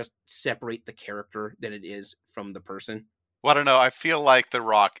easier to just separate the character than it is from the person. Well, I don't know. I feel like The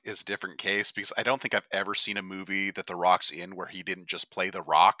Rock is a different case because I don't think I've ever seen a movie that The Rock's in where he didn't just play The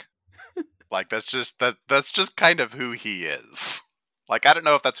Rock. Like, that's just kind of who he is. Like, I don't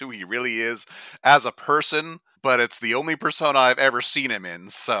know if that's who he really is as a person, but it's the only persona I've ever seen him in,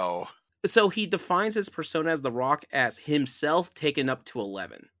 so... So he defines his persona as The Rock as himself taken up to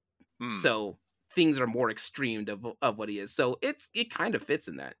 11. So things are more extreme of what he is. So it kind of fits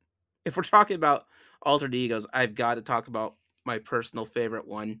in that. If we're talking about alter egos, I've got to talk about my personal favorite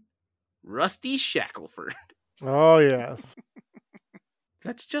one, Rusty Shackelford. Oh, yes.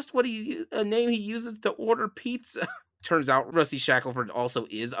 That's just a name he uses to order pizza. Turns out Rusty Shackelford also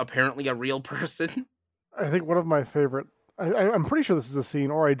is apparently a real person. I think one of my favorite... I'm pretty sure this is a scene,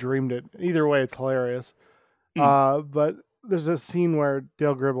 or I dreamed it. Either way, it's hilarious. But there's a scene where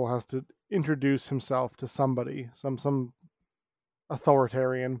Dale Gribble has to introduce himself to somebody, some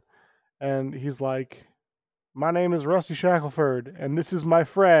authoritarian, and he's like, "My name is Rusty Shackelford, and this is my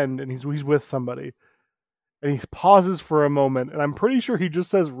friend," and he's with somebody. And he pauses for a moment, and I'm pretty sure he just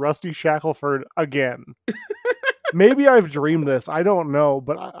says Rusty Shackelford again. Maybe I've dreamed this. I don't know,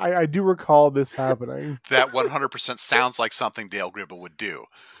 but I do recall this happening. That 100% sounds like something Dale Gribble would do.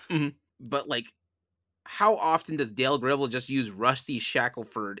 But, like, how often does Dale Gribble just use Rusty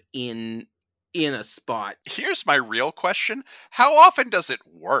Shackelford in a spot? Here's my real question. How often does it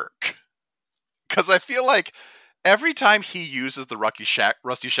work? Because I feel like every time he uses the Rusty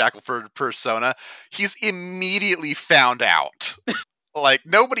Shackelford persona, he's immediately found out. Like,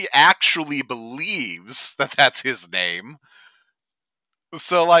 nobody actually believes that that's his name.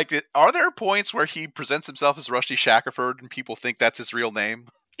 So, like, are there points where he presents himself as Rusty Shackelford and people think that's his real name?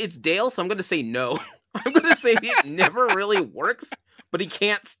 It's Dale, so I'm going to say no. I'm going to say it never really works, but he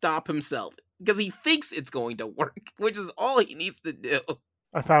can't stop himself because he thinks it's going to work, which is all he needs to do.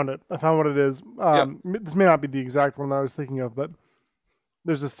 I found it. I found what it is. This may not be the exact one that I was thinking of, but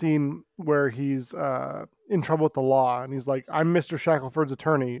there's a scene where he's in trouble with the law, and he's like, "I'm Mr. Shackelford's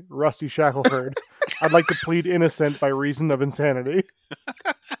attorney, Rusty Shackelford. I'd like to plead innocent by reason of insanity."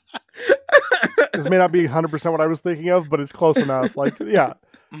 This may not be 100% what I was thinking of, but it's close enough. Like, yeah.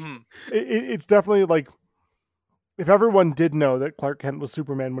 It's definitely like, if everyone did know that Clark Kent was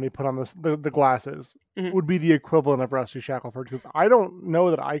Superman when he put on the glasses, it would be the equivalent of Rusty Shackelford, because I don't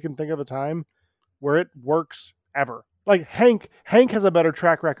know that I can think of a time where it works ever. Like, Hank has a better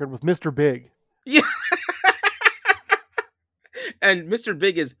track record with Mr. Big. Yeah. And Mr.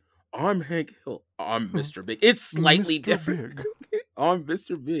 Big is, "I'm Hank Hill. I'm Mr. Big." It's slightly Mr. different. Big. I'm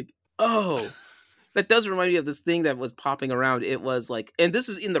Mr. Big. Oh, that does remind me of this thing that was popping around. It was like, and this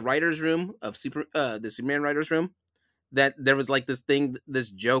is in the writer's room of the Superman writer's room, that there was like this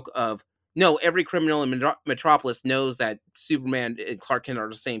joke of, no, every criminal in Metropolis knows that Superman and Clark Kent are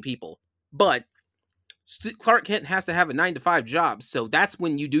the same people, but Clark Kent has to have a 9-to-5 job, so that's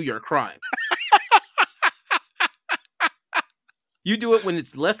when you do your crime. You do it when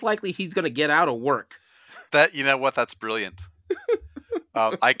it's less likely he's going to get out of work. That, you know what? That's brilliant.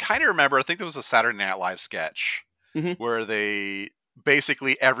 I kind of remember, I think there was a Saturday Night Live sketch where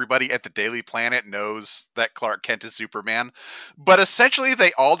basically everybody at the Daily Planet knows that Clark Kent is Superman, but essentially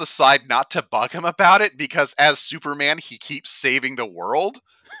they all decide not to bug him about it because as Superman, he keeps saving the world.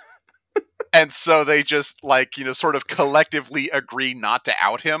 And so they just, like, you know, sort of collectively agree not to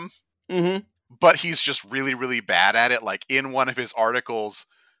out him. But he's just really, really bad at it. Like, in one of his articles,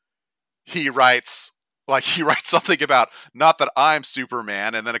 he writes something about, "Not that I'm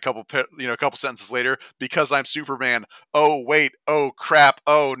Superman," and then a couple sentences later, "Because I'm Superman. Oh wait, oh crap,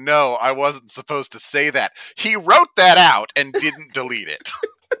 oh no, I wasn't supposed to say that." He wrote that out and didn't delete it.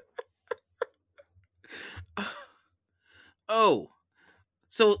 Oh,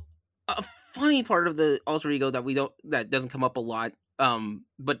 so a funny part of the alter ego that doesn't come up a lot,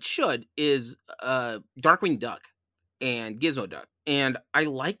 but should, is Darkwing Duck and Gizmo Duck, and I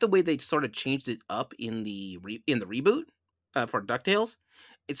like the way they sort of changed it up in the reboot for Ducktales.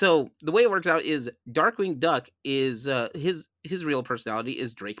 And so the way it works out is Darkwing Duck is his real personality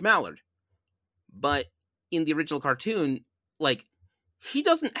is Drake Mallard, but in the original cartoon, like, he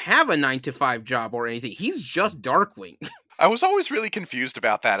doesn't have a 9 to 5 job or anything. He's just Darkwing. I was always really confused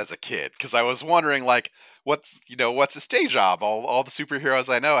about that as a kid, because I was wondering, like, what's his day job? All the superheroes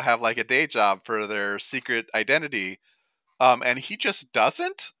I know have like a day job for their secret identity, and he just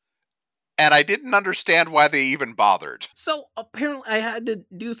doesn't. And I didn't understand why they even bothered. So apparently, I had to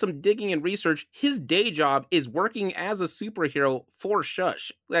do some digging and research. His day job is working as a superhero for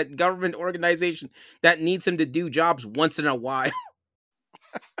Shush, that government organization that needs him to do jobs once in a while.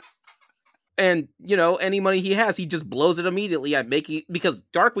 And, any money he has, he just blows it immediately at making, because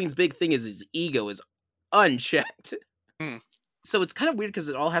Darkwing's big thing is his ego is unchecked. Mm. So it's kind of weird because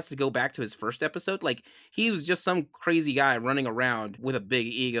it all has to go back to his first episode. Like, he was just some crazy guy running around with a big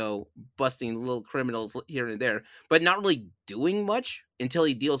ego, busting little criminals here and there, but not really doing much until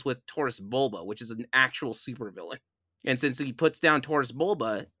he deals with Taurus Bulba, which is an actual supervillain. And since he puts down Taurus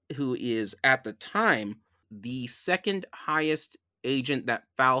Bulba, who is at the time the second highest agent that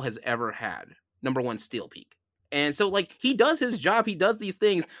Fowl has ever had, number 1 Steel Peak. And so, like, he does his job, he does these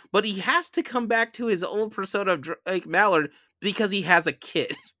things, but he has to come back to his old persona of Drake Mallard because he has a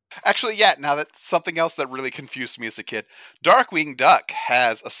kid. Actually, yeah, now that's something else that really confused me as a kid. Darkwing Duck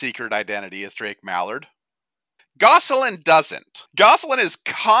has a secret identity as Drake Mallard. Gosselin doesn't. Gosselin is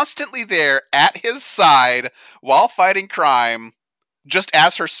constantly there at his side while fighting crime, just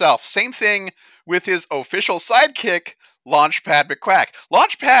as herself. Same thing with his official sidekick, Launchpad McQuack.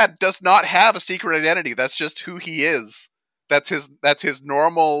 Launchpad does not have a secret identity. That's just who he is. That's his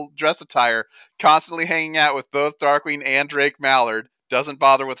normal dress attire. Constantly hanging out with both Darkwing and Drake Mallard. Doesn't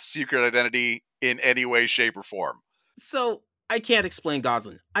bother with secret identity in any way, shape, or form. So I can't explain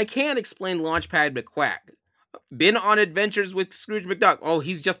Goslin. I can't explain Launchpad McQuack. Been on adventures with Scrooge McDuck. Oh,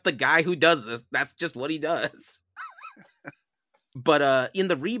 he's just the guy who does this. That's just what he does. But in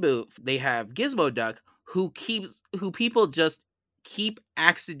the reboot, they have Gizmo Duck, who people just keep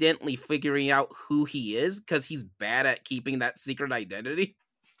accidentally figuring out who he is because he's bad at keeping that secret identity.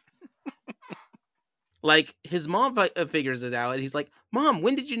 Like, his mom figures it out, and he's like, "Mom,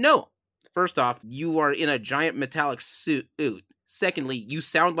 when did you know?" First off, you are in a giant metallic suit. Secondly, you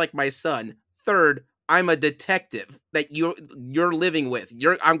sound like my son. Third, I'm a detective that you're living with.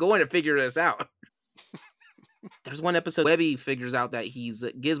 I'm going to figure this out. There's one episode Webby figures out that he's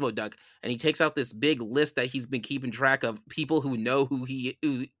Gizmo Duck, and he takes out this big list that he's been keeping track of people who know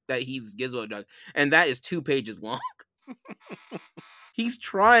that he's Gizmo Duck, and that is 2 pages long. He's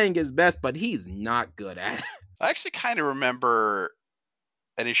trying his best, but he's not good at it. I actually kind of remember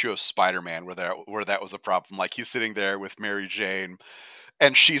an issue of Spider-Man where that was a problem. Like, he's sitting there with Mary Jane,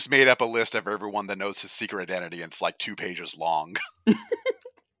 and she's made up a list of everyone that knows his secret identity, and it's like 2 pages long.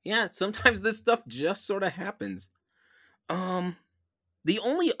 Yeah, sometimes this stuff just sort of happens. The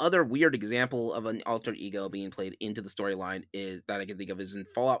only other weird example of an alter ego being played into the storyline is that I can think of is in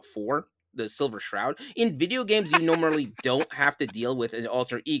Fallout 4, the Silver Shroud. In video games, you normally don't have to deal with an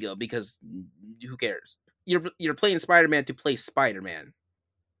alter ego because who cares? You're playing Spider-Man to play Spider-Man,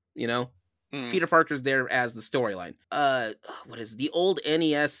 Peter Parker's there as the storyline. What is the old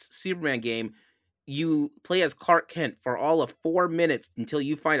NES Superman game? You play as Clark Kent for all of 4 minutes until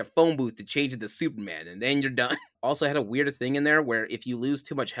you find a phone booth to change it to Superman, and then you're done. Also had a weird thing in there where if you lose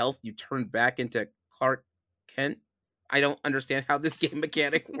too much health, you turn back into Clark Kent. I don't understand how this game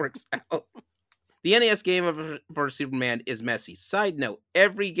mechanic works out. The NES game for Superman is messy. Side note,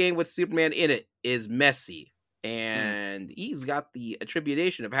 every game with Superman in it is messy. And he's got the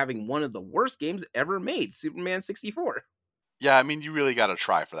attribution of having one of the worst games ever made, Superman 64. Yeah, I mean, you really got to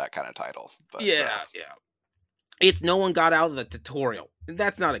try for that kind of title. But, yeah. It's no one got out of the tutorial.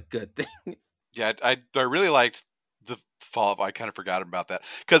 That's not a good thing. Yeah, I really liked the Fallout. I kind of forgot about that.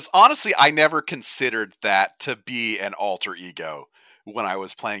 Because honestly, I never considered that to be an alter ego when I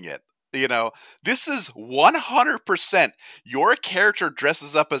was playing it. This is 100% your character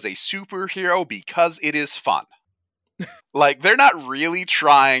dresses up as a superhero because it is fun. Like, they're not really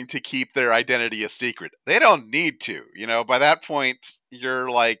trying to keep their identity a secret. They don't need to. By that point,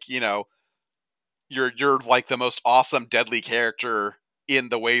 you're like, you're like the most awesome, deadly character in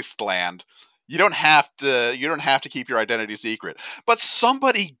the wasteland. You don't have to keep your identity secret. But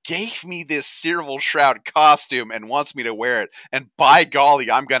somebody gave me this Silver Shroud costume and wants me to wear it, and by golly,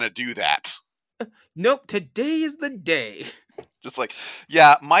 I'm gonna do that. Nope, today is the day. Just like,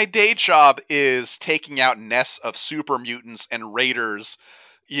 yeah, my day job is taking out nests of super mutants and raiders,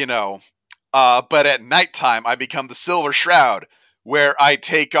 but at nighttime I become the Silver Shroud, where I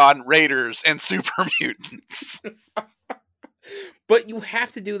take on raiders and super mutants. But you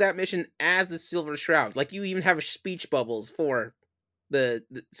have to do that mission as the Silver Shroud. Like, you even have speech bubbles for the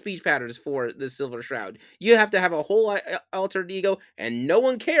speech patterns for the Silver Shroud. You have to have a whole alter ego, and no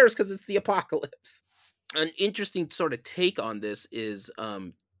one cares because it's the apocalypse. An interesting sort of take on this is,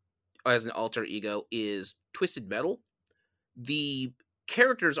 as an alter ego, is Twisted Metal. The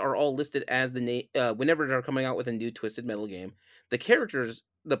characters are all listed as the name whenever they're coming out with a new Twisted Metal game. The characters,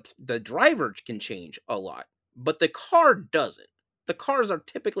 the driver can change a lot, but the car doesn't. The cars are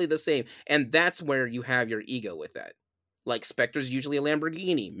typically the same, and that's where you have your ego with that. Like, Spectre's usually a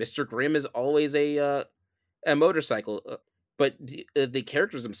Lamborghini. Mr. Grimm is always a motorcycle. But the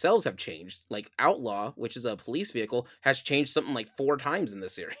characters themselves have changed. Like, Outlaw, which is a police vehicle, has changed something like 4 times in the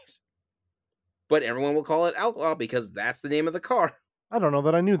series. But everyone will call it Outlaw because that's the name of the car. I don't know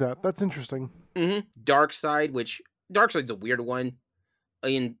that I knew that. That's interesting. Mm-hmm. Darkside's a weird one.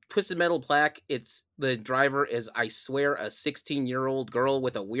 In Twisted Metal Black, the driver is, I swear, a 16-year-old girl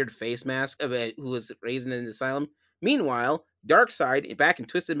with a weird face mask who was raised in an asylum. Meanwhile, Darkseid, back in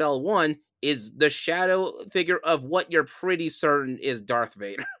Twisted Metal 1, is the shadow figure of what you're pretty certain is Darth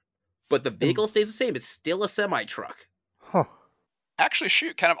Vader. But the vehicle stays the same. It's still a semi-truck. Huh. Actually,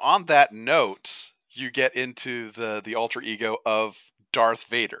 shoot, kind of on that note, you get into the alter ego of Darth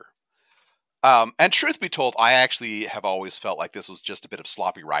Vader. And truth be told, I actually have always felt like this was just a bit of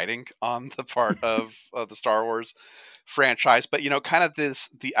sloppy writing on the part of the Star Wars franchise. But, kind of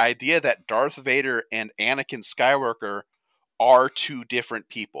the idea that Darth Vader and Anakin Skywalker are 2 different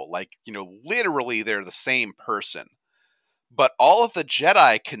people. Like, literally they're the same person. But all of the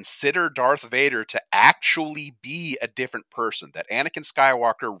Jedi consider Darth Vader to actually be a different person. That Anakin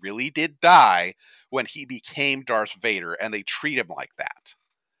Skywalker really did die when he became Darth Vader, and they treat him like that.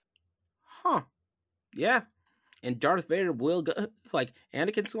 Huh. Yeah. And Darth Vader will go, like,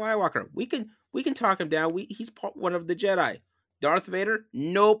 Anakin Skywalker. We can talk him down. He's one of the Jedi. Darth Vader,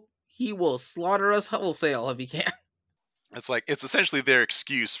 nope. He will slaughter us wholesale if he can. It's essentially their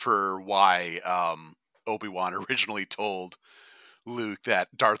excuse for why Obi-Wan originally told Luke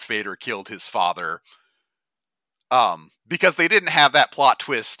that Darth Vader killed his father. Because they didn't have that plot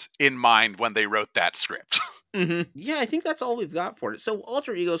twist in mind when they wrote that script. Mm-hmm. Yeah, I think that's all we've got for it. So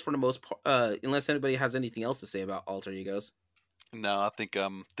alter egos, for the most part, unless anybody has anything else to say about alter egos. No, I think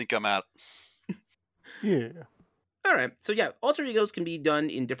I'm out. Yeah. All right. So yeah, alter egos can be done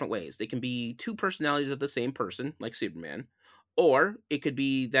in different ways. They can be 2 personalities of the same person, like Superman, or it could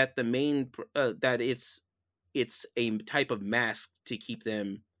be that the main that it's a type of mask to keep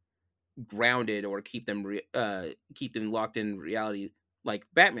them grounded or keep them locked in reality, like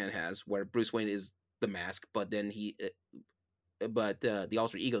Batman has, where Bruce Wayne is the mask, but then the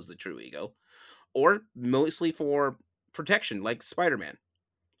alter ego is the true ego, or mostly for protection, like Spider-Man,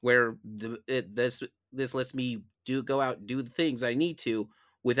 where this lets me go out and do the things I need to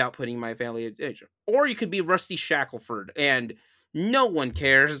without putting my family in danger. Or you could be Rusty Shackleford, and no one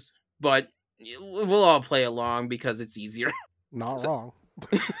cares, but we'll all play along because it's easier. Not wrong.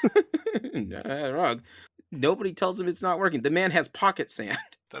 Not wrong. Nobody tells him it's not working. The man has pocket sand.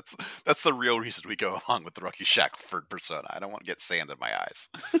 That's the real reason we go along with the Rusty Shackleford persona. I don't want to get sand in my eyes.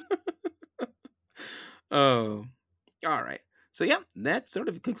 Oh, all right. So yeah, that sort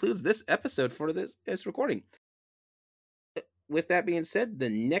of concludes this episode for this recording. With that being said, the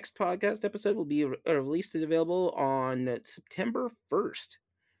next podcast episode will be released and available on September 1st.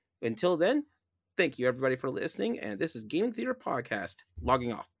 Until then, thank you everybody for listening, and this is Gaming Theater Podcast,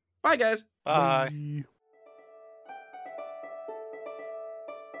 logging off. Bye, guys. Bye. Bye.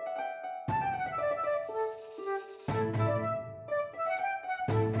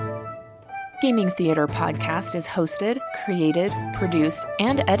 Gaming Theater Podcast is hosted, created, produced,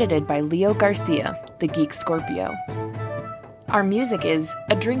 and edited by Leo Garcia, the Geek Scorpio. Our music is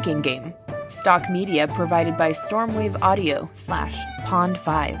A Drinking Game. Stock media provided by Stormwave Audio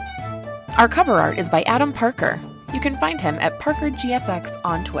 /Pond5. Our cover art is by Adam Parker. You can find him at ParkerGFX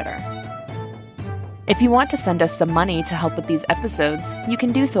on Twitter. If you want to send us some money to help with these episodes, you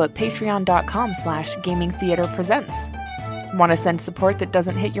can do so at patreon.com/gamingtheaterpresents. Want to send support that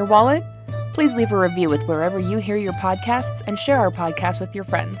doesn't hit your wallet? Please leave a review with wherever you hear your podcasts and share our podcast with your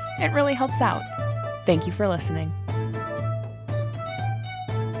friends. It really helps out. Thank you for listening.